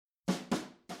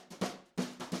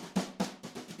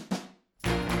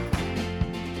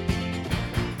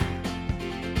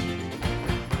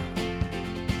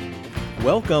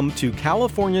Welcome to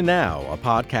California Now, a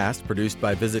podcast produced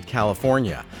by Visit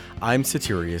California. I'm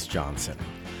Soterios Johnson.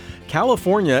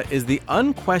 California is the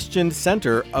unquestioned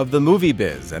center of the movie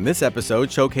biz, and this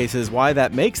episode showcases why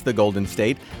that makes the Golden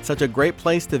State such a great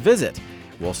place to visit.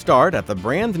 We'll start at the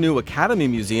brand new Academy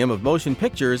Museum of Motion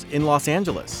Pictures in Los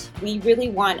Angeles. We really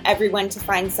want everyone to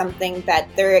find something that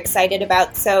they're excited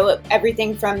about. So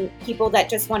everything from people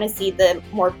that just want to see the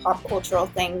more pop cultural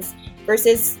things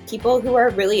versus people who are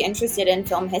really interested in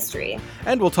film history.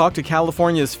 And we'll talk to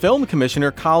California's film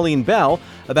commissioner, Colleen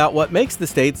about what makes the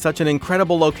state such an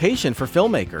incredible location for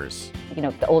filmmakers. You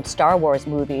know, the old Star Wars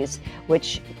movies,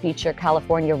 which feature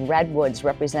California redwoods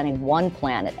representing one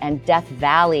planet and Death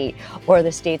Valley or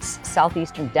the state's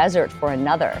southeastern desert for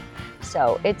another.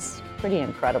 So it's pretty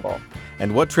incredible.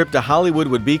 And what trip to Hollywood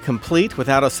would be complete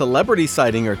without a celebrity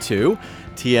sighting or two?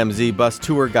 TMZ Bus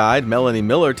Tour guide Melanie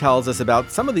Miller tells us about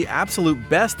some of the absolute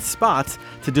best spots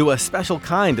to do a special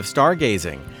kind of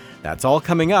stargazing. That's all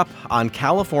coming up on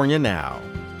California Now.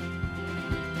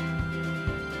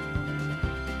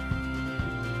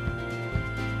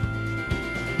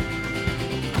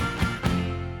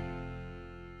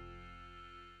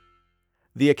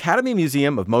 The Academy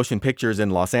Museum of Motion Pictures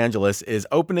in Los Angeles is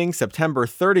opening September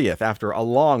 30th after a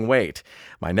long wait.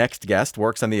 My next guest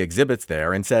works on the exhibits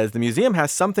there and says the museum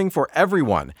has something for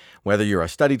everyone, whether you're a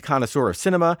studied connoisseur of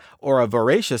cinema or a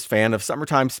voracious fan of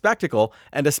summertime spectacle,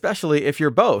 and especially if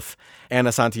you're both.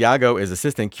 Ana Santiago is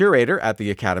assistant curator at the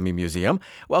Academy Museum.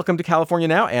 Welcome to California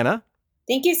Now, Ana.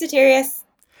 Thank you, Soterios.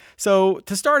 So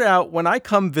to start out, when I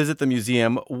come visit the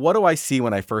museum, what do I see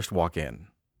when I first walk in?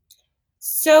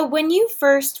 So when you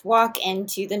first walk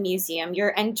into the museum,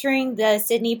 you're entering the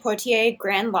Sidney Poitier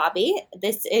Grand Lobby.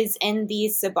 This is in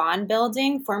the Saban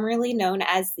building, formerly known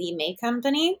as the May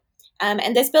Company.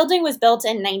 And this building was built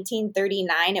in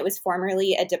 1939. It was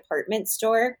formerly a department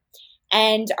store.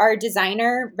 And our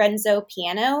designer, Renzo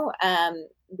Piano,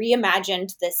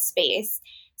 reimagined this space.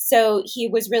 So he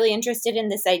was really interested in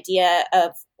this idea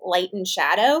of light and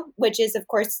shadow, which is, of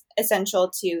course,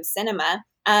 essential to cinema.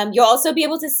 You'll also be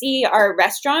able to see our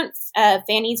restaurants,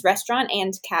 Fanny's Restaurant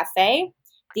and Cafe,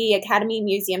 the Academy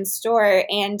Museum store,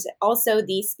 and also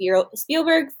the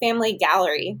Spielberg Family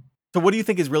Gallery. So what do you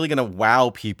think is really going to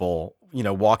wow people,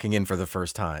 walking in for the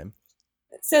first time?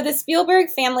 So the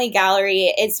Spielberg Family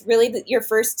Gallery is really your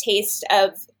first taste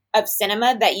of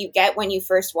cinema that you get when you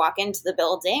first walk into the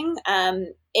building.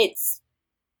 It's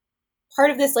part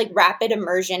of this rapid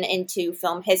immersion into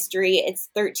film history. It's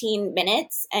 13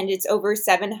 minutes and it's over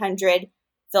 700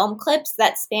 film clips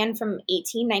that span from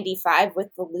 1895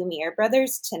 with the Lumiere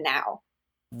brothers to now.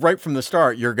 Right from the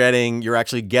start, you're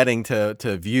actually getting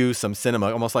to view some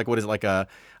cinema, almost like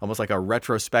almost like a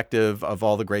retrospective of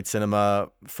all the great cinema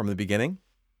from the beginning.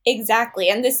 Exactly.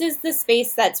 And this is the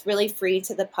space that's really free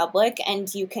to the public,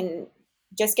 and you can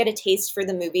just get a taste for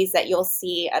the movies that you'll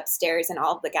see upstairs in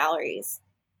all of the galleries.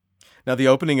 Now, the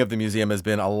opening of the museum has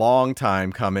been a long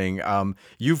time coming.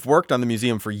 You've worked on the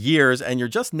museum for years, and you're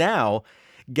just now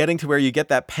getting to where you get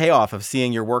that payoff of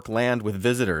seeing your work land with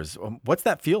visitors. What's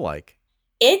that feel like?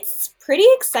 It's pretty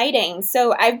exciting.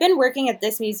 So I've been working at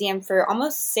this museum for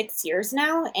almost 6 years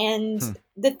now, and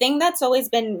the thing that's always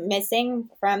been missing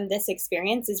from this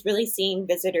experience is really seeing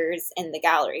visitors in the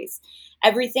galleries.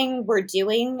 Everything we're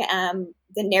doing,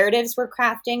 the narratives we're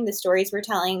crafting, the stories we're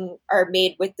telling are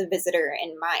made with the visitor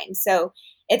in mind. So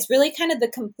it's really kind of the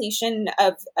completion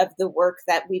of the work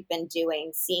that we've been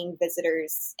doing, seeing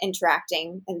visitors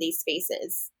interacting in these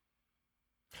spaces.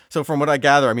 So from what I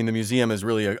gather, the museum is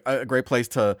really a great place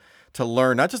to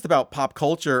learn not just about pop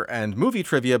culture and movie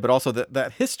trivia, but also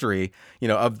that history,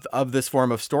 of this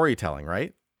form of storytelling,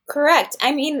 right? Correct.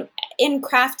 In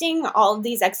crafting all of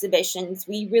these exhibitions,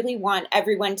 we really want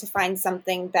everyone to find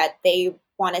something that they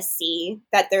want to see,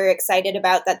 that they're excited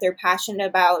about, that they're passionate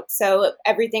about. So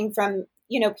everything from,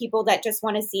 people that just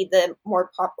want to see the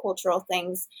more pop cultural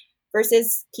things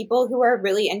versus people who are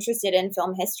really interested in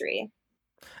film history.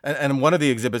 And one of the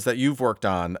exhibits that you've worked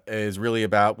on is really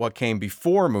about what came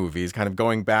before movies, kind of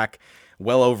going back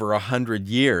well over 100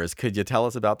 years. Could you tell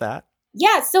us about that?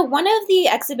 Yeah, so one of the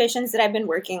exhibitions that I've been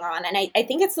working on, and I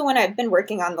think it's the one I've been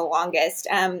working on the longest,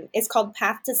 is called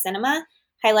Path to Cinema,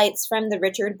 highlights from the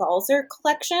Richard Balzer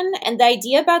collection. And the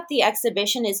idea about the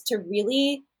exhibition is to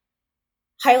really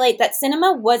highlight that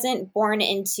cinema wasn't born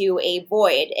into a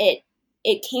void.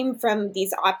 It came from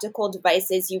these optical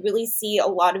devices. You really see a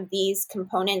lot of these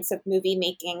components of movie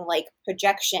making, like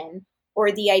projection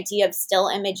or the idea of still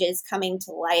images coming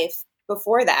to life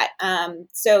before that.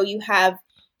 So you have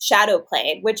shadow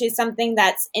play, which is something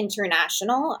that's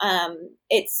international.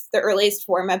 It's the earliest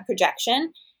form of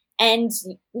projection. And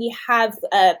we have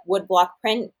a woodblock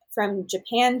print from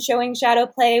Japan showing shadow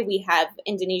play. We have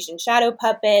Indonesian shadow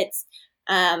puppets.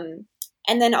 And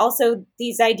then also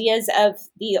these ideas of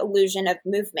the illusion of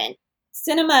movement.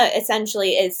 Cinema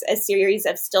essentially is a series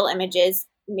of still images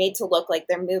made to look like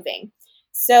they're moving.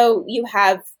 So you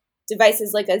have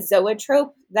devices like a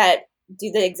zoetrope that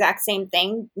do the exact same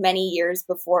thing many years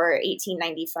before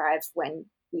 1895 when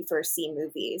we first see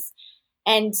movies.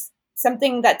 And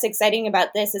something that's exciting about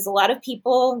this is a lot of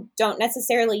people don't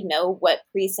necessarily know what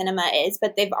pre-cinema is,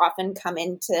 but they've often come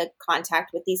into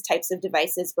contact with these types of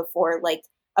devices before, like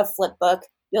a flip book.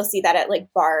 You'll see that at like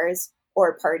bars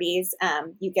or parties.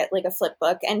 You get like a flip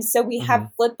book. And so we have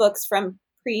flip books from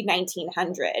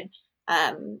pre-1900,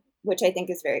 which I think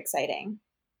is very exciting.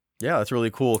 Yeah, that's really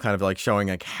cool, kind of like showing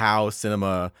like how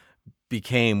cinema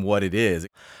became what it is.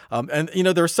 And, you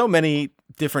know, there are so many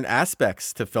different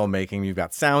aspects to filmmaking. You've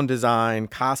got sound design,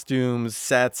 costumes,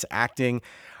 sets, acting.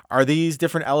 Are these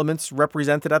different elements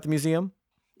represented at the museum?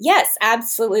 Yes,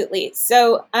 absolutely.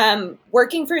 So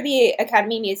working for the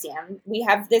Academy Museum, we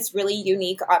have this really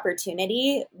unique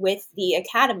opportunity with the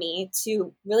Academy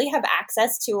to really have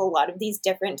access to a lot of these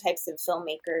different types of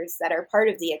filmmakers that are part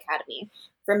of the Academy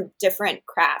from different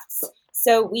crafts.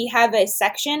 So we have a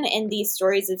section in the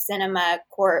Stories of Cinema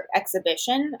core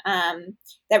exhibition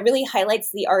that really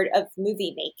highlights the art of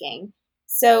movie making.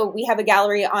 So we have a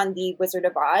gallery on the Wizard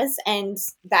of Oz, and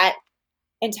that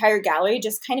entire gallery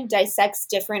just kind of dissects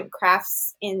different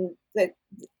crafts in the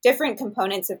different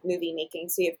components of movie making.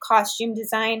 So you have costume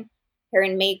design, hair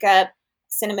and makeup,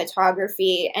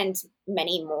 cinematography, and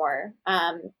many more.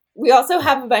 We also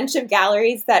have a bunch of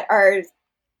galleries that are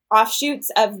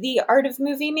offshoots of the art of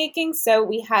movie making. So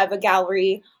we have a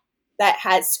gallery that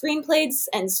has screenplays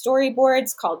and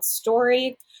storyboards called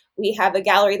Story. We have a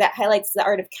gallery that highlights the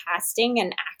art of casting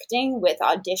and acting with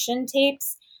audition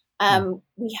tapes.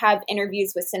 We have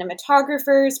interviews with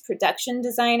cinematographers, production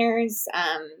designers,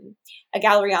 a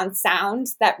gallery on sound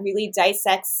that really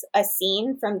dissects a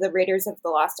scene from the Raiders of the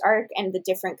Lost Ark and the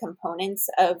different components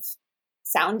of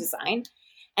sound design.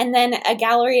 And then a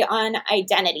gallery on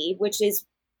identity, which is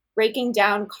breaking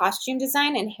down costume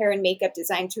design and hair and makeup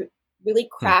design to really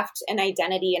craft an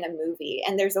identity in a movie.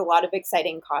 And there's a lot of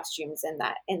exciting costumes in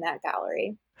that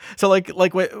gallery. So like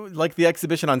the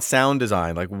exhibition on sound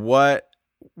design, like what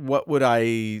would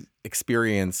I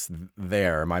experience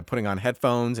there? Am I putting on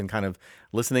headphones and kind of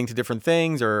listening to different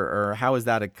things, or how is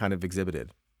that kind of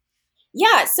exhibited?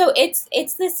 Yeah, so it's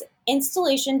this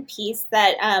installation piece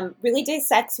that really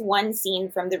dissects one scene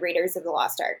from the Raiders of the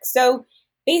Lost Ark. So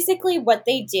basically what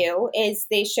they do is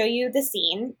they show you the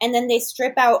scene, and then they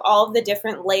strip out all of the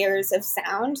different layers of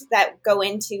sound that go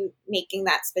into making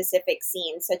that specific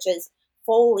scene, such as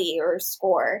Foley or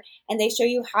score. And they show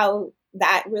you how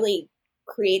that really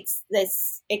creates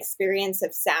this experience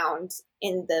of sound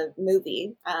in the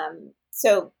movie.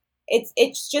 So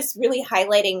it's just really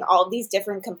highlighting all these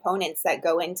different components that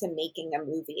go into making a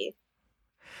movie.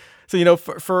 So, you know,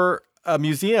 for a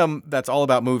museum that's all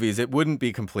about movies, it wouldn't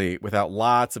be complete without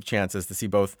lots of chances to see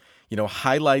both, you know,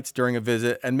 highlights during a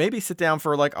visit and maybe sit down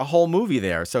for like a whole movie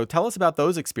there. So tell us about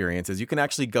those experiences. You can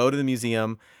actually go to the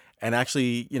museum and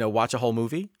actually, you know, watch a whole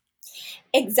movie.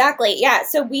 Exactly. Yeah.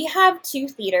 So we have two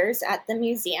theaters at the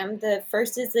museum. The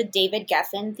first is the David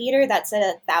Geffen Theater. That's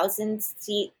a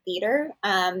 1,000-seat theater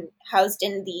housed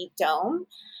in the Dome.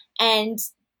 And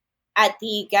at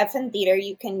the Geffen Theater,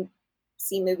 you can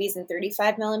see movies in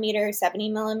 35 millimeter, 70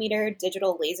 millimeter,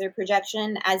 digital laser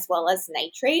projection, as well as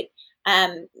nitrate.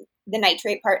 The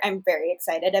nitrate part I'm very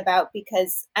excited about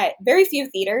because very few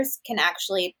theaters can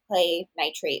actually play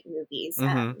nitrate movies.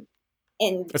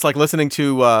 It's like listening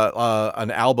to an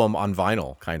album on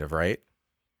vinyl, kind of, right?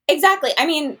 Exactly. I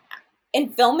mean, in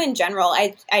film in general,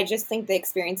 I just think the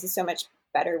experience is so much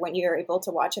better when you're able to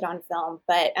watch it on film.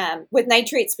 But with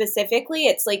nitrate specifically,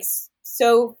 it's like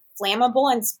so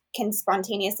flammable and can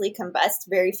spontaneously combust.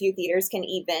 Very few theaters can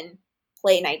even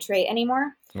play nitrate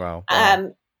anymore. Wow.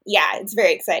 Yeah, it's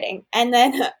very exciting. And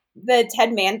then the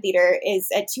Ted Mann Theater is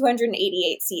a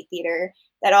 288-seat theater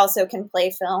that also can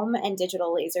play film and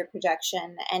digital laser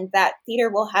projection. And that theater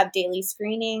will have daily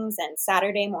screenings and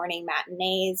Saturday morning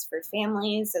matinees for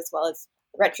families, as well as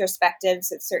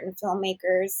retrospectives of certain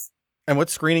filmmakers. And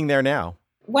what's screening there now?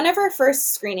 One of our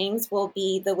first screenings will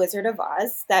be The Wizard of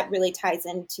Oz. That really ties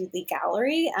into the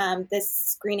gallery. This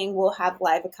screening will have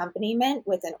live accompaniment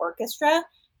with an orchestra.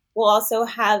 We'll also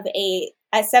have a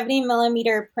 70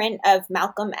 millimeter print of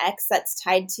Malcolm X that's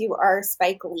tied to our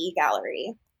Spike Lee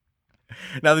gallery.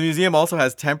 Now, the museum also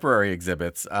has temporary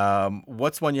exhibits.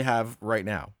 What's one you have right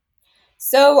now?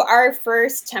 So our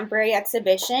first temporary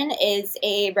exhibition is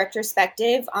a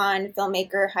retrospective on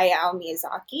filmmaker Hayao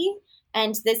Miyazaki,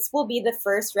 and this will be the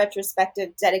first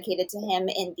retrospective dedicated to him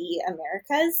in the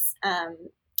Americas.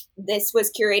 This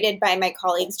was curated by my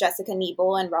colleagues Jessica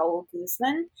Niebel and Raul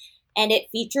Guzman, and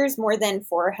it features more than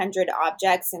 400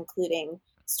 objects, including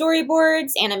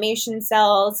storyboards, animation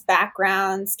cells,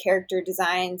 backgrounds, character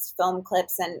designs, film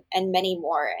clips, and many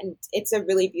more. And it's a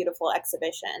really beautiful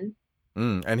exhibition.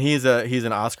 And he's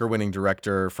an Oscar-winning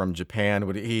director from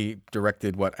Japan. He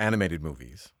directed what animated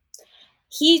movies?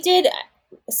 He did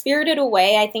Spirited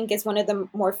Away, I think, is one of the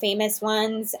more famous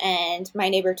ones, and My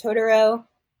Neighbor Totoro.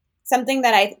 Something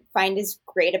that I find is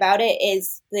great about it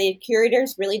is the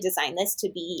curators really designed this to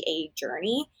be a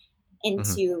journey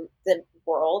into the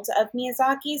world of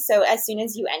Miyazaki. So as soon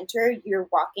as you enter, you're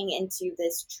walking into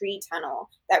this tree tunnel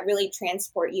that really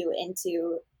transports you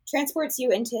into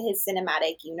his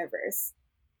cinematic universe.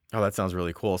 Oh, that sounds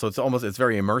really cool. So it's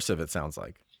very immersive, it sounds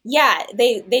like. Yeah,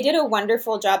 they did a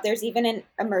wonderful job. There's even an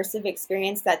immersive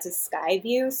experience that's a sky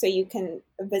view, so a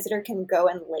visitor can go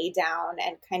and lay down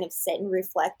and kind of sit and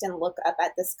reflect and look up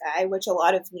at the sky, which a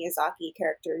lot of Miyazaki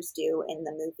characters do in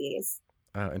the movies.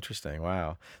 Oh, interesting.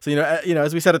 Wow. So,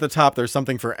 as we said at the top, there's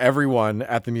something for everyone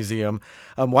at the museum.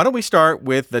 Why don't we start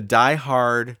with the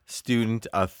diehard student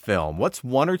of film? What's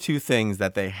one or two things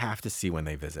that they have to see when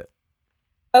they visit?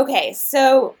 Okay,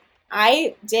 so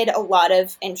I did a lot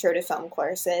of intro to film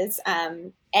courses,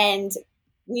 and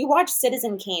we watched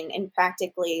Citizen Kane in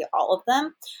practically all of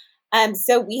them.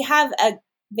 So we have a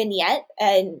vignette,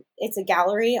 and it's a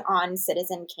gallery on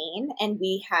Citizen Kane, and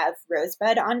we have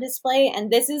Rosebud on display. And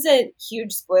this is a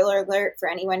huge spoiler alert for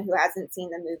anyone who hasn't seen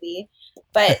the movie,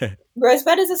 but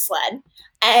Rosebud is a sled,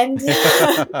 and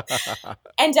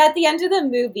and at the end of the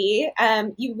movie,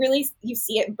 you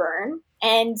see it burn,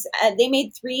 and they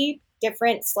made 3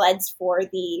 different sleds for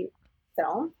the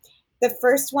film. The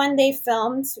first one they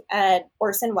filmed,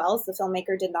 Orson Welles, the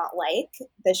filmmaker, did not like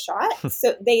the shot.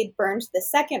 So they burned the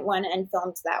second one and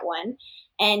filmed that one.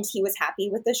 And he was happy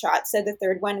with the shot. So the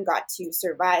third one got to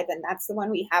survive. And that's the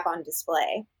one we have on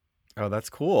display. Oh,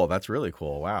 that's cool. That's really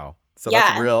cool. Wow. So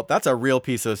yeah. that's a real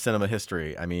piece of cinema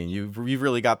history. I mean, you've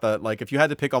really got if you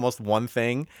had to pick almost one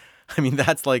thing, I mean,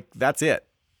 that's it.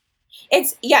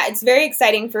 It's very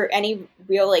exciting for any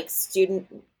real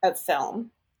student of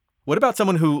film. What about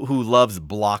someone who loves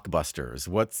blockbusters?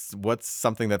 What's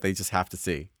something that they just have to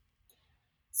see?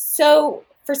 So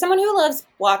for someone who loves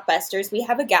blockbusters, we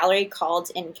have a gallery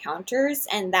called Encounters,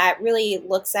 and that really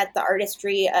looks at the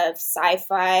artistry of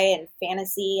sci-fi and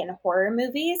fantasy and horror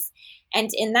movies. And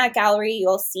in that gallery,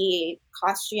 you'll see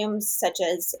costumes such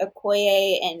as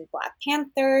Okoye in Black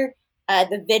Panther,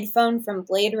 the vid phone from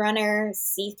Blade Runner,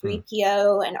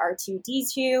 C-3PO and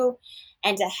R2-D2,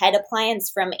 and a head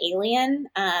appliance from Alien.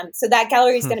 So that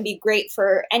gallery is going to be great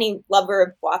for any lover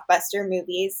of blockbuster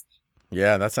movies.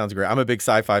 Yeah, that sounds great. I'm a big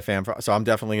sci-fi fan, so I'm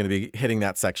definitely going to be hitting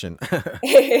that section. Do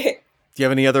you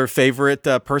have any other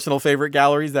personal favorite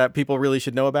galleries that people really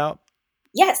should know about?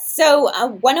 Yes. So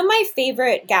one of my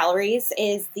favorite galleries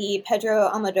is the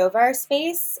Pedro Almodovar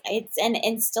space. It's an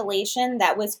installation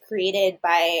that was created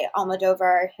by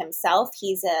Almodovar himself.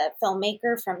 He's a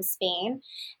filmmaker from Spain,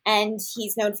 and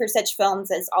he's known for such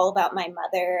films as All About My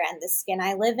Mother and The Skin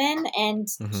I Live In. And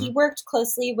he worked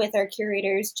closely with our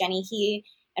curators, Jenny He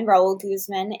and Raul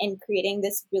Guzman, in creating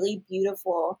this really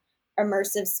beautiful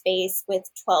immersive space with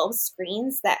 12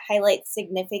 screens that highlight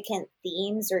significant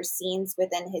themes or scenes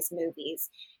within his movies.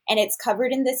 And it's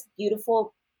covered in this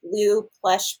beautiful blue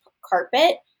plush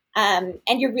carpet. And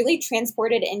you're really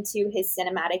transported into his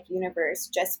cinematic universe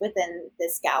just within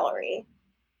this gallery.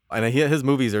 And his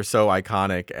movies are so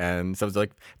iconic. And so it's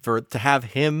to have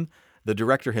him, the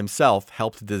director himself,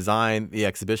 helped design the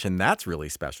exhibition, that's really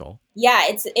special. Yeah,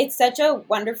 it's such a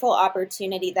wonderful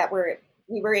opportunity that we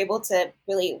were able to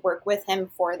really work with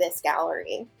him for this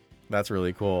gallery. That's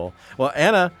really cool. Well,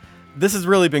 Ana, this has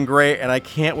really been great, and I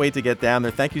can't wait to get down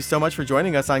there. Thank you so much for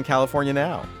joining us on California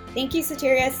Now. Thank you,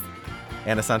 Soterios.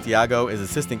 Ana Santiago is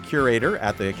assistant curator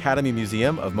at the Academy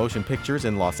Museum of Motion Pictures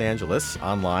in Los Angeles,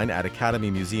 online at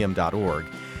academymuseum.org.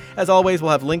 As always,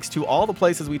 we'll have links to all the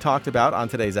places we talked about on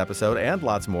today's episode and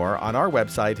lots more on our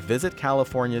website,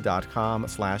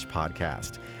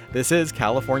 visitcalifornia.com/podcast. This is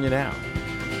California Now.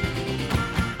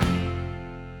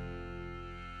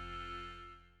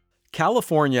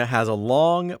 California has a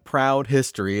long, proud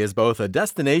history as both a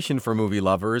destination for movie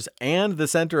lovers and the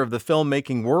center of the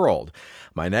filmmaking world.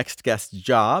 My next guest's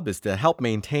job is to help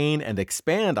maintain and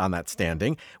expand on that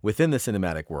standing within the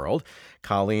cinematic world.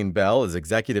 Colleen Bell is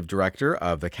executive director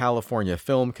of the California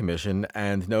Film Commission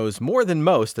and knows more than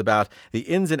most about the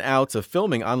ins and outs of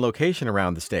filming on location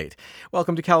around the state.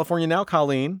 Welcome to California Now,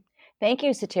 Colleen. Thank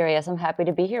you, Soterios. I'm happy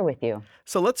to be here with you.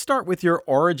 So let's start with your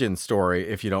origin story,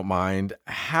 if you don't mind.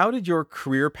 How did your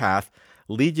career path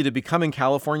lead you to becoming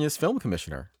California's film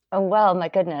commissioner? Oh, well, my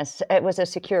goodness, it was a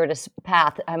circuitous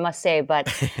path, I must say,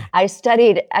 but I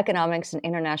studied economics and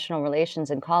international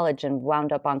relations in college and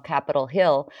wound up on Capitol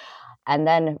Hill, and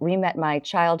then re-met my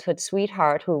childhood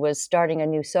sweetheart who was starting a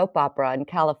new soap opera in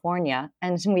California,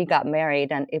 and we got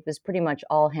married, and it was pretty much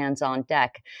all hands on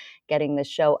deck getting the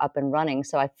show up and running.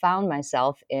 So I found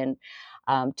myself in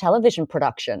television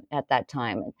production at that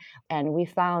time. And we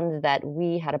found that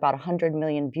we had about 100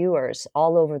 million viewers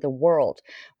all over the world,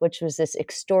 which was this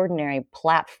extraordinary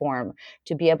platform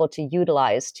to be able to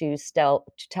utilize to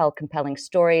tell compelling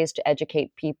stories, to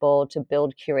educate people, to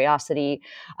build curiosity,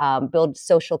 build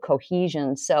social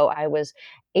cohesion. So I was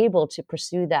able to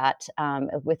pursue that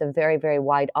with a very, very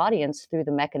wide audience through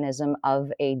the mechanism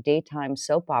of a daytime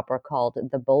soap opera called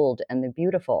The Bold and the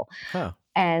Beautiful. Huh.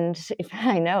 And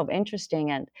I know,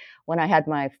 interesting. And when I had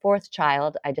my fourth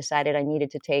child, I decided I needed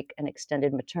to take an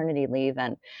extended maternity leave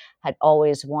and had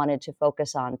always wanted to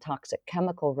focus on toxic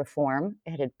chemical reform.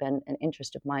 It had been an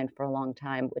interest of mine for a long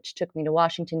time, which took me to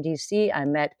Washington, D.C. I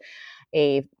met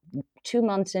 2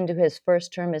 months into his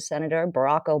first term as senator,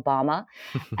 Barack Obama,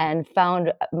 and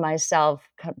found myself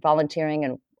volunteering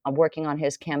and working on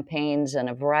his campaigns, and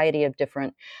a variety of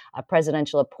different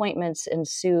presidential appointments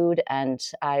ensued. And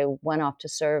I went off to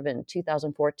serve in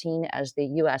 2014 as the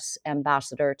U.S.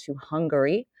 ambassador to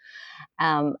Hungary.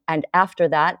 And after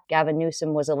that, Gavin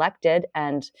Newsom was elected,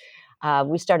 and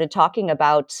we started talking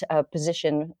about a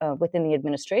position within the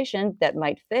administration that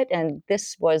might fit. And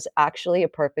this was actually a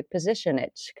perfect position.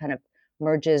 It kind of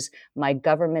merges my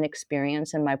government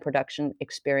experience and my production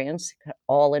experience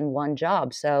all in one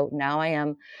job. So now I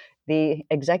am the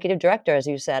executive director, as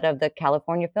you said, of the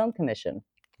California Film Commission.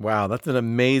 Wow, that's an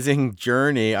amazing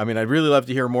journey. I mean, I'd really love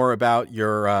to hear more about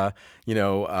your,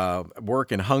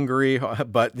 work in Hungary.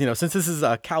 But, since this is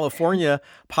a California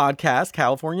podcast,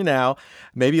 California Now,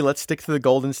 maybe let's stick to the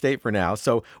Golden State for now.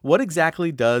 So what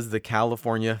exactly does the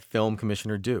California Film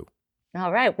Commissioner do?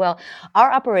 All right. Well,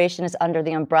 our operation is under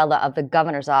the umbrella of the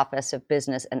Governor's Office of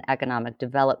Business and Economic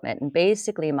Development. And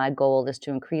basically, my goal is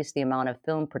to increase the amount of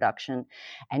film production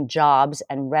and jobs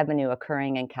and revenue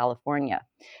occurring in California.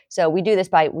 So we do this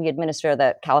we administer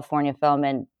the California Film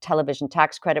and Television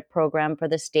Tax Credit Program for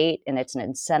the state, and it's an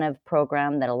incentive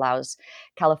program that allows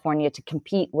California to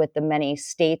compete with the many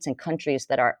states and countries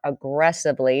that are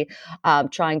aggressively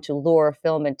trying to lure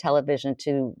film and television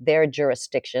to their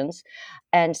jurisdictions.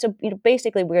 And so,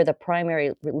 basically, we're the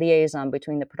primary liaison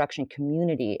between the production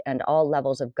community and all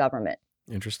levels of government.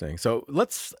 Interesting. So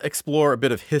let's explore a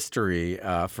bit of history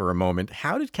for a moment.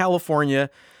 How did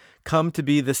California come to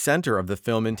be the center of the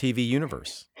film and TV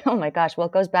universe? Oh my gosh, well,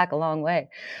 it goes back a long way.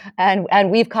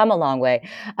 And we've come a long way.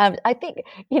 I think,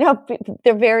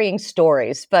 they're varying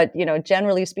stories, but,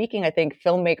 generally speaking, I think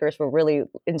filmmakers were really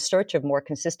in search of more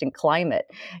consistent climate,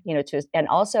 and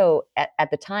also at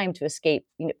the time to escape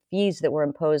fees that were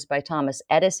imposed by Thomas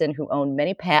Edison, who owned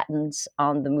many patents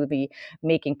on the movie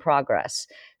making progress.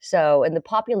 So, and the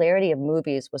popularity of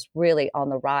movies was really on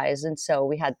the rise. And so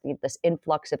we had this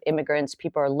influx of immigrants.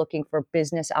 People are looking for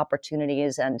business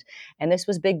opportunities, and this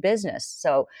was big business.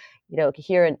 So,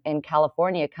 here in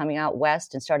California, coming out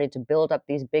west and started to build up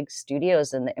these big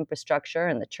studios and the infrastructure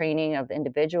and the training of the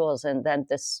individuals. And then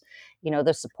this,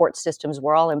 the support systems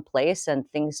were all in place and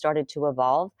things started to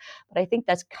evolve. But I think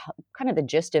that's kind of the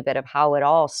gist of it, of how it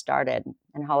all started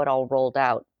and how it all rolled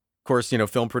out. Of course,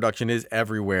 film production is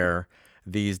everywhere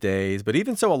these days, but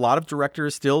even so, a lot of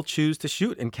directors still choose to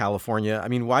shoot in California. I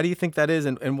mean, why do you think that is?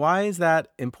 And why is that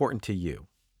important to you?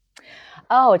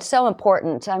 Oh, it's so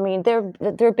important. I mean, they're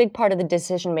a big part of the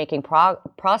decision-making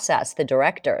process, the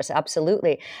directors,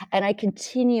 absolutely. And I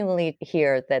continually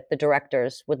hear that the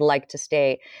directors would like to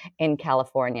stay in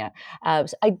California.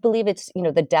 So I believe it's,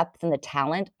 the depth and the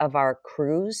talent of our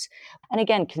crews. And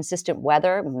again, consistent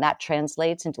weather, and that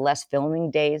translates into less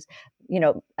filming days,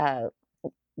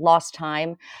 lost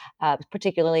time,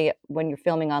 particularly when you're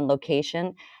filming on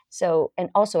location. So, and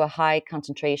also a high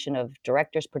concentration of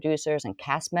directors, producers, and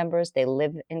cast members. They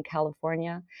live in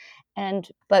California.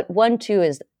 But one, too,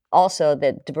 is also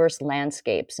the diverse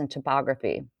landscapes and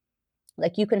topography.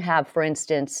 Like you can have, for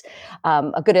instance,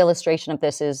 a good illustration of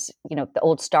this is, the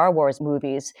old Star Wars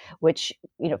movies, which,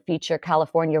 feature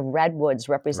California redwoods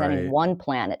representing Right. one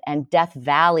planet and Death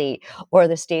Valley or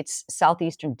the state's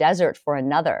southeastern desert for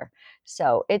another.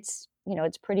 So it's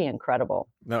pretty incredible.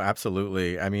 No,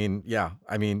 absolutely. I mean, yeah.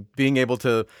 I mean, being able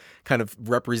to kind of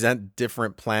represent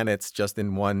different planets just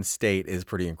in one state is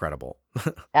pretty incredible.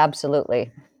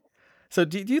 Absolutely. So,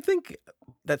 do you think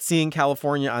that seeing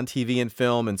California on TV and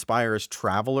film inspires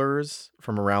travelers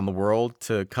from around the world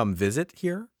to come visit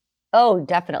here? Oh,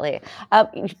 definitely. I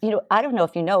don't know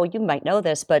if you might know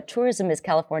this, but tourism is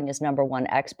California's number one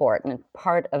export. And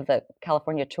part of the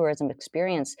California tourism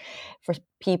experience for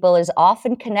people is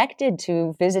often connected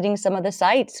to visiting some of the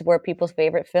sites where people's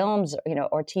favorite films,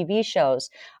 or TV shows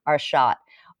are shot.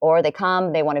 Or they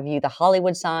come, they want to view the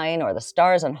Hollywood sign or the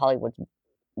stars on Hollywood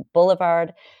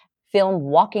Boulevard. Film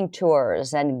walking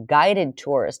tours and guided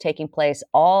tours taking place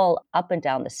all up and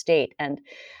down the state. And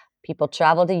people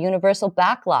travel to Universal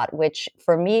Backlot, which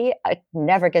for me, it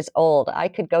never gets old. I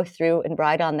could go through and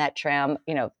ride on that tram,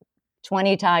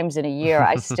 20 times in a year.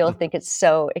 I still think it's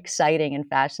so exciting and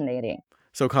fascinating.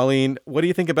 So, Colleen, what do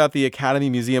you think about the Academy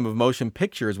Museum of Motion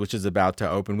Pictures, which is about to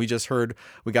open? We just heard,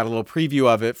 we got a little preview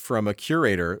of it from a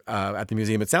curator at the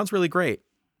museum. It sounds really great.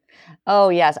 Oh,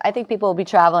 yes. I think people will be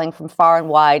traveling from far and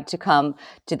wide to come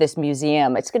to this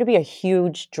museum. It's going to be a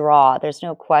huge draw. There's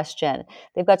no question.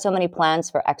 They've got so many plans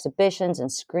for exhibitions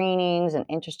and screenings and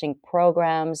interesting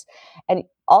programs. And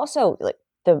also, like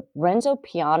the Renzo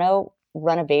Piano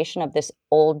renovation of this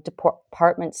old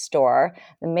department store,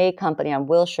 the May Company on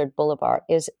Wilshire Boulevard,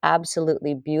 is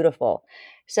absolutely beautiful.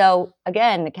 So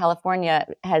again, California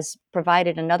has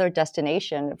provided another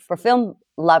destination for film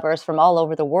lovers from all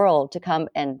over the world to come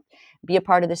and be a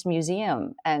part of this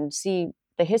museum and see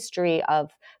the history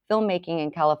of filmmaking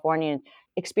in California, and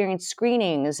experience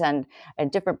screenings and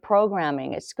different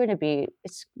programming. It's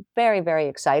very, very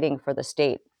exciting for the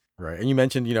state. Right. And you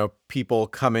mentioned, people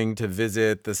coming to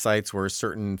visit the sites where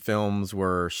certain films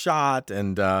were shot.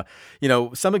 And,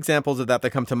 some examples of that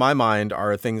come to my mind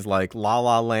are things like La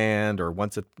La Land or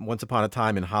Once Upon a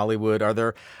Time in Hollywood. Are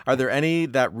there any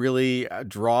that really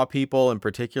draw people in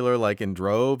particular, like in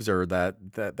droves, or that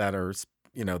are,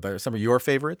 that are some of your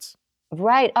favorites?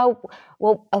 Right. Oh,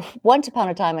 well, Once Upon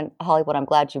a Time in Hollywood, I'm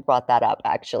glad you brought that up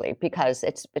actually, because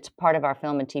it's part of our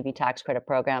film and TV tax credit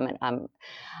program, and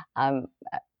I'm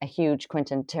a huge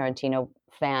Quentin Tarantino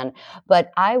fan.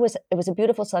 But it was a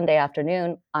beautiful Sunday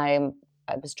afternoon. I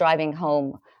was driving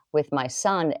home with my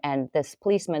son, and this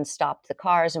policeman stopped the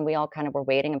cars, and we all kind of were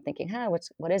waiting. I'm thinking,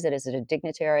 what is it? Is it a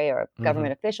dignitary or a Hmm.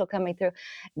 government official coming through?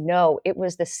 No, it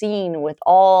was the scene with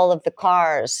all of the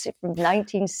cars from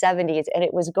 1970s, and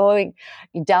it was going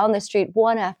down the street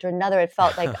one after another. It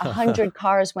felt like 100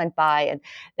 cars went by, and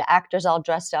the actors all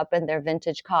dressed up in their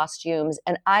vintage costumes.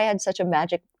 And I had such a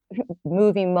magic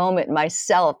movie moment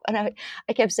myself. And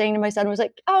I kept saying to my son, I was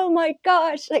like, oh my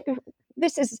gosh, like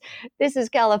this is this is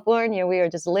California. We are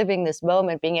just living this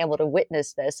moment, being able to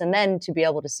witness this, and then to be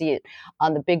able to see it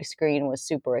on the big screen was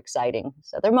super exciting.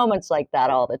 So there are moments like that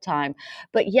all the time.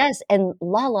 But yes, and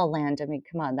La La Land, I mean,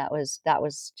 come on, that was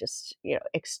just,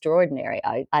 extraordinary.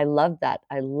 I loved that.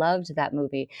 I loved that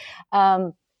movie.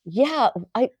 Yeah,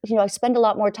 I spend a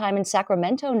lot more time in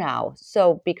Sacramento now,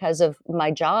 so because of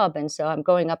my job, and so I'm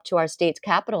going up to our state's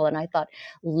capital, and I thought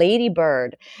Lady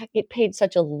Bird, it paid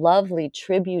such a lovely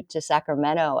tribute to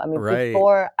Sacramento. I mean, Right.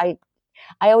 before I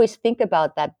always think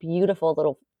about that beautiful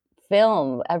little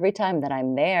film every time that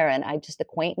I'm there, and I just the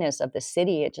quaintness of the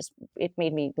city, it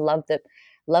made me love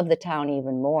the town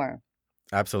even more.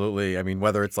 Absolutely. I mean,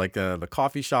 whether it's like the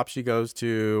coffee shop she goes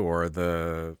to, or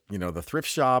the thrift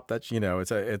shop that,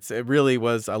 it really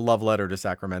was a love letter to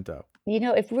Sacramento.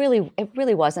 It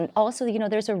really wasn't. Also,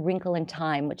 there's A Wrinkle in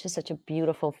Time, which is such a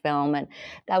beautiful film, and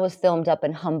that was filmed up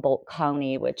in Humboldt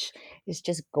County, which is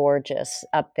just gorgeous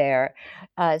up there.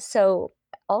 So,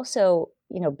 also,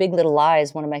 Big Little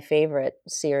Lies, one of my favorite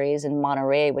series in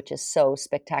Monterey, which is so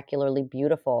spectacularly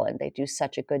beautiful, and they do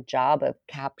such a good job of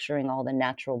capturing all the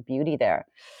natural beauty there.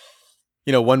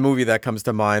 One movie that comes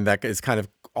to mind that is kind of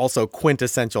also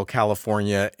quintessential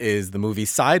California is the movie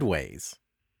Sideways.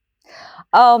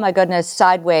 Oh my goodness,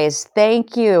 Sideways.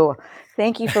 Thank you.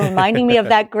 Thank you for reminding me of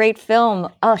that great film.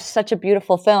 Oh, such a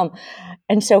beautiful film.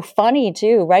 And so funny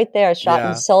too, right there, shot in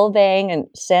Yeah. Solvang and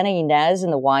Santa Ynez in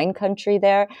the wine country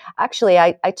there. Actually,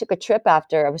 I took a trip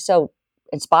after. I was so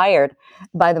inspired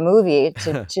by the movie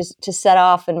to to set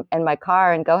off in my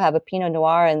car and go have a Pinot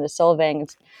Noir in the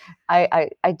Sylvans. I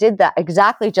did that,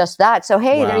 exactly just that. So,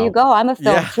 hey, there you Wow. go. I'm a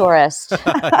film Yeah. tourist.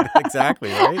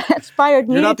 Exactly, right? Inspired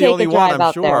me You're to not the take only a one, drive I'm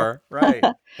out sure. Right.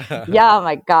 there. Yeah, oh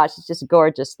my gosh, it's just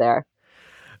gorgeous there.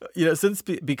 Since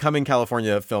becoming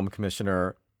California Film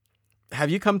Commissioner, have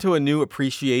you come to a new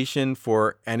appreciation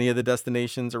for any of the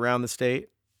destinations around the state?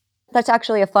 That's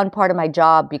actually a fun part of my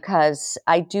job because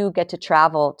I do get to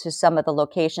travel to some of the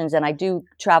locations, and I do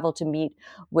travel to meet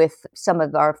with some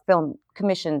of our film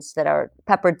commissions that are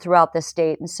peppered throughout the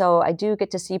state. And so I do get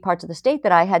to see parts of the state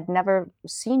that I had never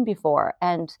seen before.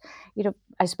 And,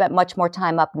 I spent much more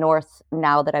time up north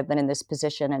now that I've been in this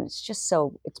position, and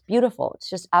it's beautiful. It's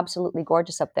just absolutely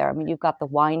gorgeous up there. I mean, you've got the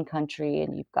wine country,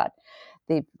 and you've got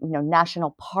the,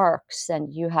 national parks,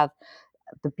 and you have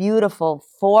the beautiful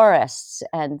forests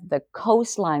and the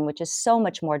coastline, which is so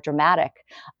much more dramatic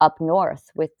up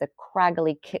north with the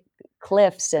craggly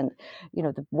cliffs and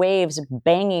the waves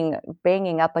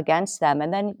banging up against them.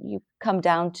 And then you come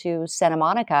down to Santa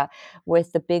Monica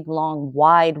with the big, long,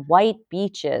 wide, white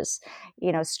beaches,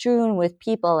 strewn with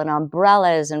people and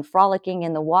umbrellas and frolicking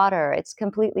in the water. It's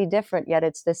completely different, yet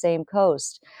it's the same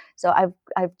coast. So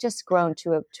I've just grown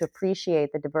to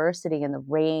appreciate the diversity and the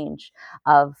range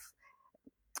of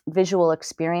visual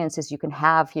experiences you can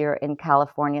have here in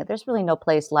California. There's really no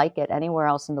place like it anywhere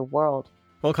else in the world.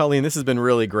 Well, Colleen, this has been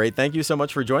really great. Thank you so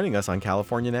much for joining us on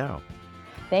California Now.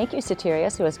 Thank you,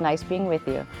 Soterios. It was nice being with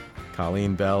you.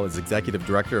 Colleen Bell is Executive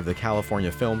Director of the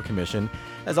California Film Commission.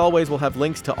 As always, we'll have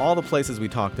links to all the places we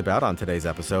talked about on today's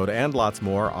episode and lots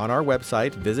more on our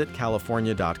website,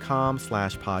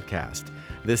 visitcalifornia.com/podcast.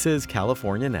 This is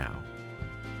California Now.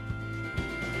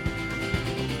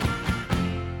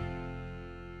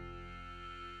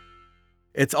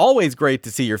 It's always great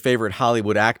to see your favorite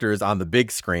Hollywood actors on the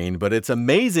big screen, but it's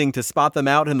amazing to spot them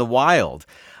out in the wild.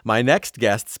 My next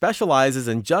guest specializes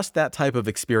in just that type of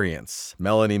experience.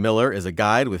 Melanie Miller is a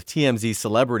guide with TMZ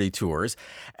Celebrity Tours,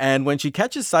 and when she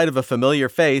catches sight of a familiar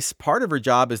face, part of her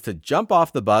job is to jump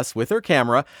off the bus with her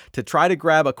camera to try to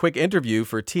grab a quick interview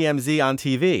for TMZ on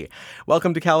TV.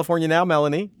 Welcome to California Now,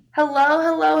 Melanie. Hello,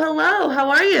 hello, hello. How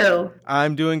are you?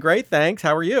 I'm doing great, thanks.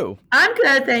 How are you? I'm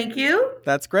good, thank you.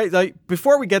 That's great. Now,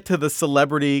 before we get to the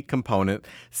celebrity component,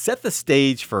 set the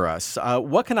stage for us.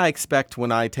 What can I expect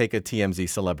when I take a TMZ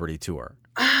celebrity tour?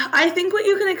 I think what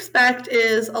you can expect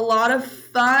is a lot of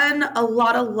fun, a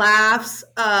lot of laughs.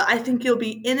 I think you'll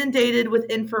be inundated with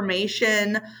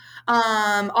information.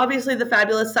 Obviously the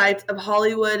fabulous sights of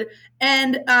Hollywood.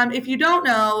 And if you don't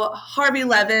know, Harvey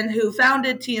Levin, who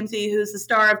founded TMZ, who's the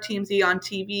star of TMZ on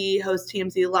TV, hosts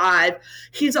TMZ Live,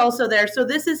 he's also there. So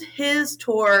this is his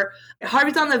tour.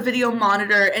 Harvey's on the video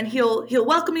monitor, and he'll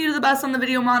welcome you to the bus on the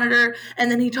video monitor,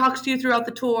 and then he talks to you throughout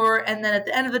the tour, and then at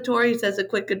the end of the tour, he says a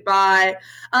quick goodbye.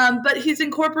 But he's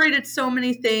incorporated so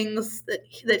many things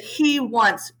that he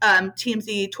wants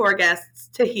TMZ tour guests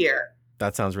to hear.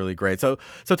 That sounds really great. So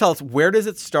tell us, where does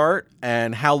it start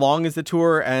and how long is the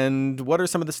tour and what are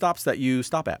some of the stops that you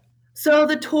stop at? So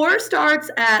the tour starts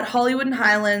at Hollywood and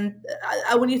Highland.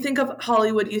 When you think of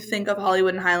Hollywood, you think of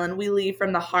Hollywood and Highland. We leave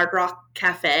from the Hard Rock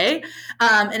Cafe,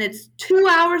 and it's 2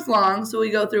 hours long. So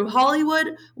we go through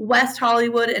Hollywood, West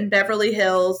Hollywood, and Beverly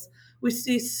Hills. We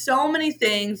see so many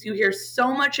things. You hear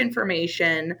so much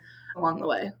information along the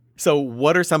way. So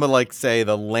what are some of, say,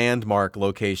 the landmark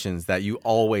locations that you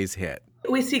always hit?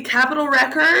 We see Capitol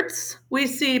Records. We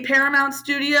see Paramount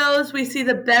Studios. We see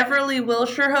the Beverly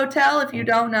Wilshire Hotel. If you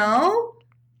don't know,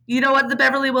 you know what the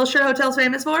Beverly Wilshire Hotel is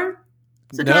famous for?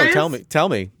 No, tell me.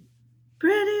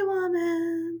 Pretty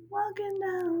woman walking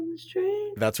down the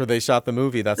street. That's where they shot the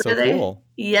movie. That's so cool.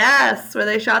 Yes, where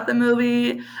they shot the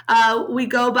movie. We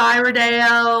go by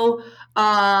Rodeo.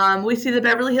 We see the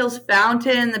Beverly Hills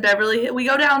Fountain, we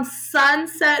go down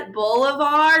Sunset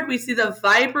Boulevard. We see the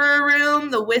Viper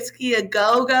Room, the Whiskey A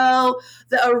Go-Go,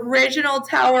 the original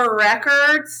Tower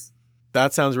Records.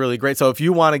 That sounds really great. So if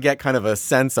you want to get kind of a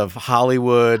sense of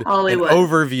Hollywood. An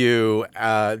overview,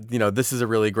 this is a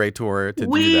really great tour to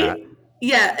do that.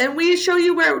 Yeah, and we show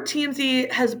you where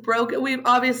TMZ has broken. We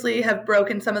obviously have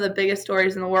broken some of the biggest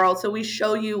stories in the world. So we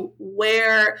show you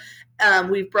where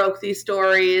we've broke these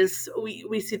stories.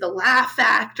 We see the Laugh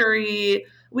Factory.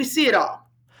 We see it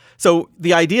all. So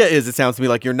the idea is, it sounds to me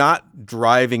like you're not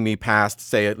driving me past,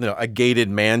 say, a gated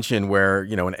mansion where,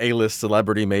 an A-list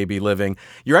celebrity may be living.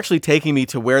 You're actually taking me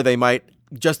to where they might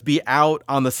just be out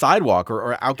on the sidewalk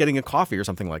or out getting a coffee or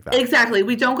something like that. Exactly.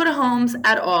 We don't go to homes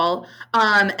at all.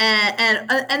 My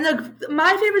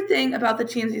favorite thing about the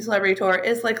TMZ Celebrity Tour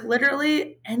is like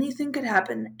literally anything could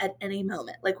happen at any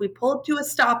moment. Like we pull up to a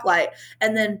stoplight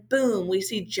and then boom, we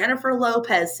see Jennifer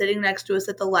Lopez sitting next to us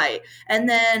at the light. And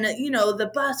then,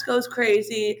 the bus goes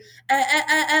crazy.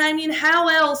 And I mean, how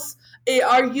else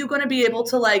are you going to be able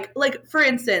to like for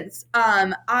instance,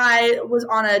 I was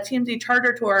on a TMZ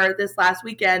charter tour this last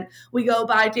weekend. We go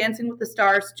by Dancing with the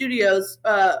Stars studios,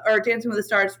 or Dancing with the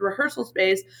Stars rehearsal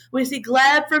space. We see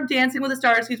Gleb from Dancing with the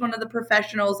Stars. He's one of the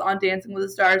professionals on Dancing with the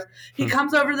Stars. He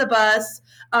comes over to the bus.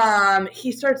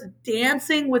 He starts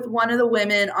dancing with one of the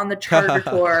women on the charter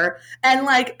tour. And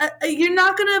you're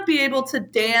not going to be able to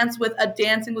dance with a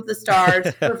Dancing with the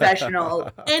Stars professional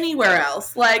anywhere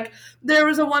else. Like there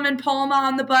was a woman, Palma,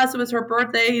 on the bus. It was her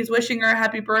birthday. He's wishing her a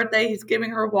happy birthday. He's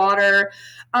giving her water.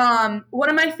 One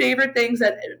of my favorite things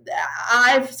that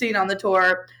I've seen on the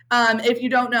tour, if you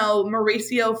don't know,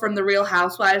 Mauricio from The Real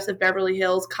Housewives of Beverly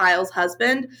Hills, Kyle's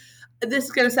husband. This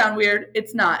is going to sound weird.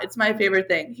 It's not. It's my favorite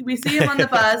thing. We see him on the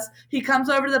bus. He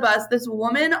comes over to the bus. This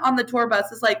woman on the tour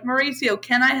bus is like, Mauricio,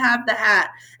 can I have the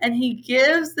hat? And he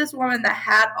gives this woman the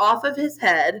hat off of his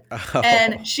head,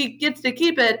 and she gets to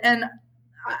keep it. And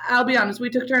I'll be honest, we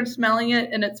took turns smelling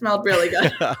it, and it smelled really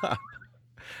good.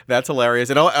 That's hilarious.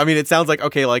 And I mean, it sounds like,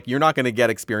 okay, like you're not going to get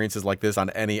experiences like this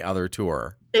on any other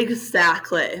tour.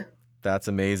 Exactly. That's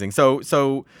amazing. So,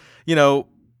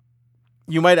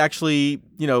 you might actually,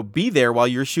 be there while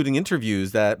you're shooting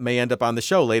interviews that may end up on the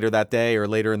show later that day or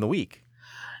later in the week.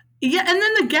 Yeah, and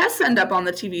then the guests end up on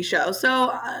the TV show.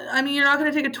 So, I mean, you're not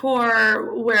going to take a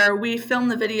tour where we film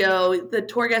the video, the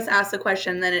tour guest asks the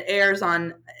question, then it airs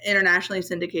on internationally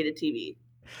syndicated TV.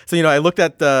 So, I looked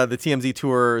at the TMZ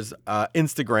Tour's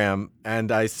Instagram,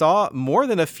 and I saw more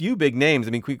than a few big names.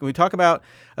 I mean, can we talk about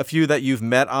a few that you've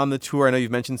met on the tour? I know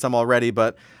you've mentioned some already,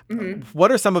 but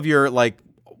what are some of your,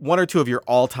 one or two of your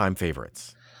all-time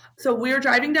favorites? So we were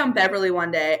driving down Beverly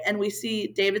one day, and we see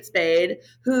David Spade,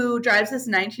 who drives this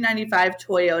 1995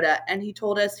 Toyota, and he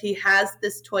told us he has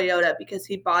this Toyota because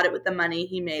he bought it with the money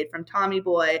he made from Tommy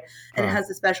Boy, and it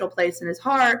has a special place in his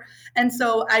heart. And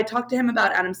so I talked to him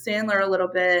about Adam Sandler a little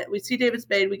bit. We see David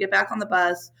Spade. We get back on the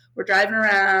bus. We're driving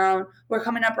around. We're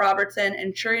coming up Robertson,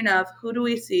 and sure enough, who do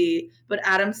we see but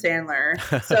Adam Sandler?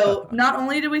 So not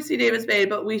only do we see David Spade,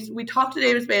 but we talk to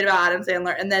David Spade about Adam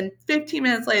Sandler, and then 15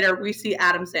 minutes later, we see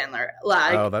Adam Sandler.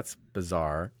 Oh, that's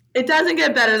bizarre. It doesn't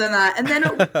get better than that. And then,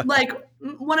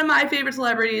 one of my favorite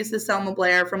celebrities is Selma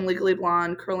Blair from Legally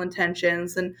Blonde, Cruel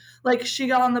Intentions. And, she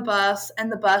got on the bus, and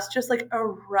the bus just,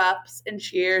 erupts in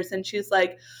cheers. And she's,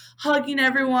 hugging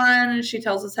everyone. And she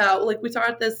tells us how, we saw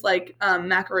her at this,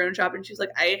 macaroon shop. And she's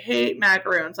like, I hate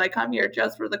macaroons. I come here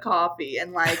just for the coffee.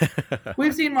 And,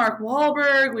 we've seen Mark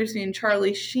Wahlberg. We've seen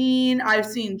Charlie Sheen. I've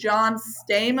seen John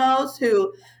Stamos,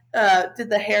 who did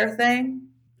the hair thing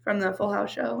from the Full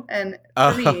House show. And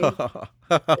for me,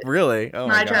 really? Oh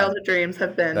my childhood dreams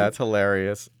have been. That's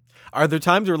hilarious. Are there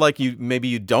times where maybe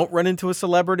you don't run into a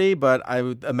celebrity, but I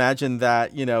would imagine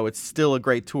that, it's still a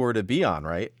great tour to be on,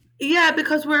 right? Yeah,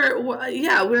 because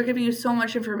we're giving you so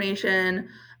much information.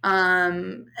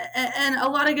 And a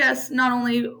lot of guests, not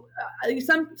only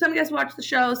some guests watch the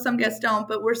show, some guests don't,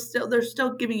 but they're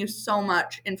still giving you so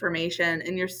much information,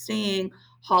 and you're seeing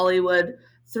Hollywood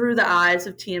through the eyes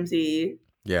of TMZ.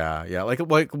 Yeah.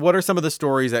 What are some of the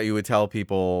stories that you would tell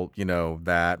people,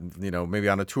 that, maybe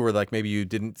on a tour, maybe you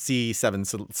didn't see 7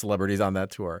 celebrities on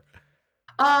that tour?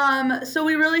 So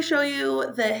we really show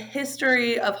you the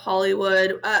history of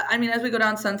Hollywood. As we go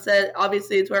down Sunset,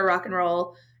 obviously it's where rock and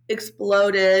roll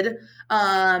exploded.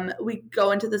 We go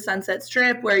into the Sunset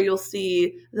Strip where you'll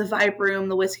see the Vipe Room,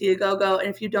 the Whiskey A Go-Go. And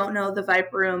if you don't know, the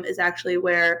Vipe Room is actually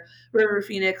where River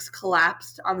Phoenix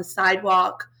collapsed on the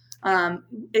sidewalk. And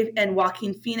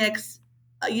Joaquin Phoenix,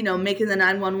 making the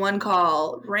 911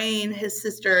 call, Rain, his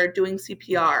sister, doing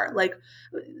CPR.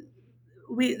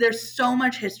 There's so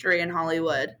much history in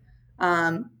Hollywood.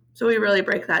 So we really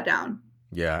break that down.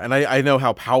 Yeah. And I know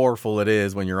how powerful it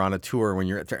is when you're on a tour, when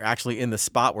you're actually in the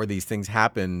spot where these things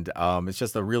happened. It's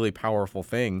just a really powerful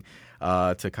thing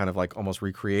to kind of almost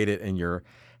recreate it in your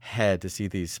head to see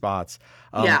these spots.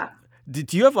 Yeah.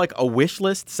 Do you have a wish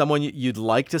list, someone you'd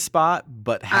like to spot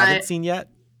but haven't seen yet?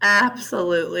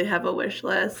 Absolutely have a wish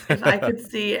list. If I could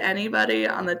see anybody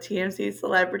on the TMZ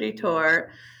Celebrity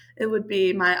Tour, it would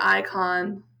be my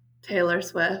icon, Taylor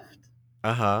Swift.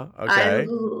 Okay. I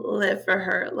live for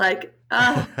her.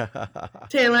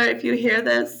 Taylor, if you hear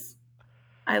this,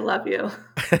 I love you.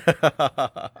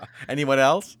 Anyone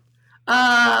else?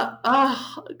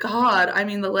 Oh God. I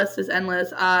mean, the list is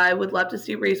endless. I would love to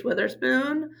see Reese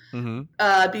Witherspoon. Mm-hmm.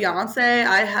 Beyonce,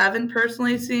 I haven't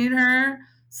personally seen her.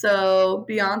 So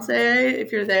Beyonce,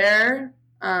 if you're there,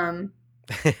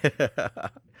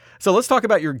 So let's talk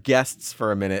about your guests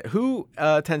for a minute. Who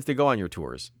tends to go on your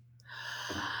tours?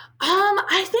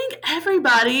 I think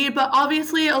everybody, but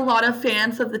obviously a lot of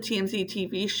fans of the TMZ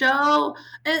TV show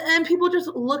and people just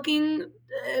looking,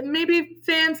 maybe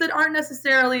fans that aren't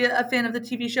necessarily a fan of the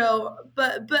TV show,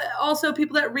 but also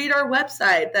people that read our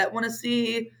website that want to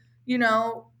see, you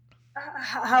know,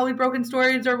 how we broken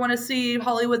stories or want to see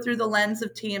Hollywood through the lens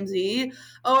of TMZ.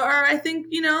 Or I think,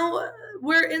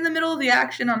 we're in the middle of the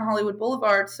action on Hollywood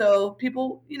Boulevard, so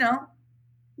people,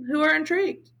 who are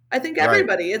intrigued. I think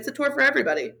everybody. Right. It's a tour for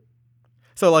everybody.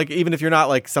 So, like, even if you're not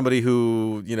like somebody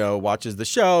who, watches the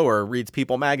show or reads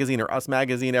People Magazine or Us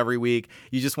Magazine every week,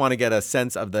 you just want to get a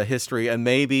sense of the history and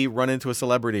maybe run into a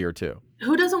celebrity or two.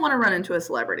 Who doesn't want to run into a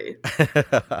celebrity?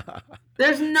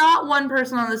 There's not one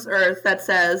person on this earth that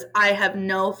says, I have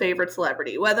no favorite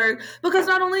celebrity. Because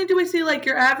not only do we see like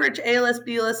your average A-list,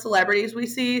 B-list celebrities, we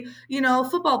see,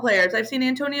 football players. I've seen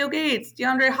Antonio Gates,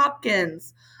 DeAndre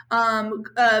Hopkins,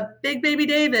 Big Baby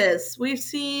Davis. We've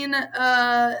seen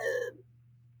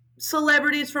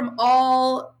celebrities from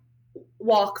all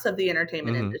walks of the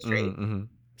entertainment industry. Mm-hmm.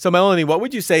 So, Melanie, what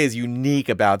would you say is unique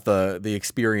about the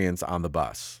experience on the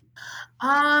bus?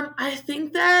 I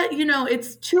think that,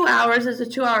 it's 2 hours. It's a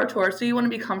 2-hour tour, so you want to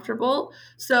be comfortable.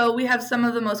 So we have some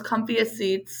of the most comfiest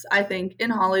seats, I think, in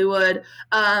Hollywood.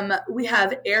 We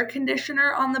have air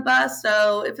conditioner on the bus,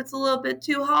 so if it's a little bit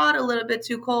too hot, a little bit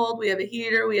too cold, we have a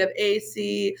heater, we have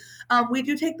AC. We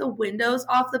do take the windows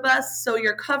off the bus, so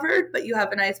you're covered, but you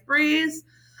have a nice breeze.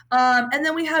 And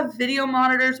then we have video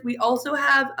monitors. We also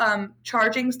have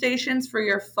charging stations for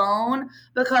your phone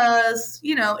because,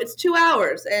 it's 2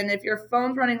 hours. And if your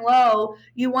phone's running low,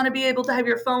 you want to be able to have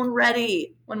your phone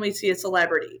ready when we see a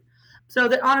celebrity. So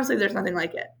honestly, there's nothing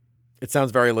like it. It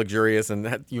sounds very luxurious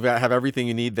and you have everything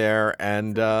you need there.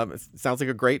 And it sounds like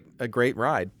a great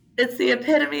ride. It's the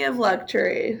epitome of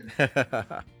luxury.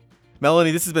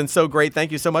 Melanie, this has been so great.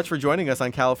 Thank you so much for joining us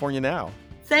on California Now.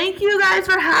 Thank you guys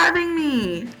for having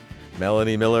me.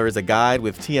 Melanie Miller is a guide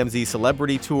with TMZ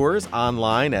Celebrity Tours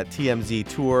online at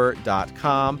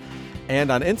tmztour.com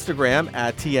and on Instagram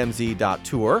at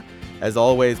tmz.tour. As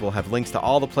always, we'll have links to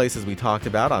all the places we talked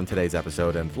about on today's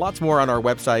episode and lots more on our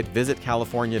website,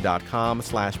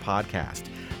 visitcalifornia.com/podcast.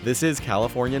 This is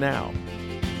California Now.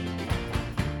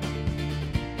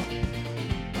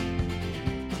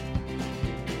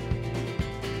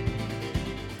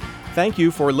 Thank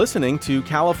you for listening to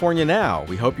California Now.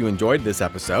 We hope you enjoyed this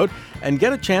episode and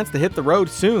get a chance to hit the road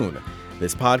soon.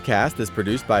 This podcast is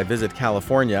produced by Visit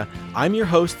California. I'm your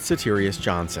host, Soterios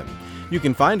Johnson. You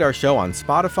can find our show on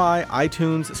Spotify,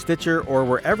 iTunes, Stitcher, or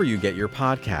wherever you get your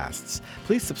podcasts.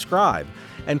 Please subscribe,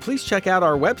 and please check out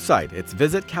our website. It's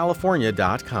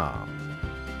visitcalifornia.com.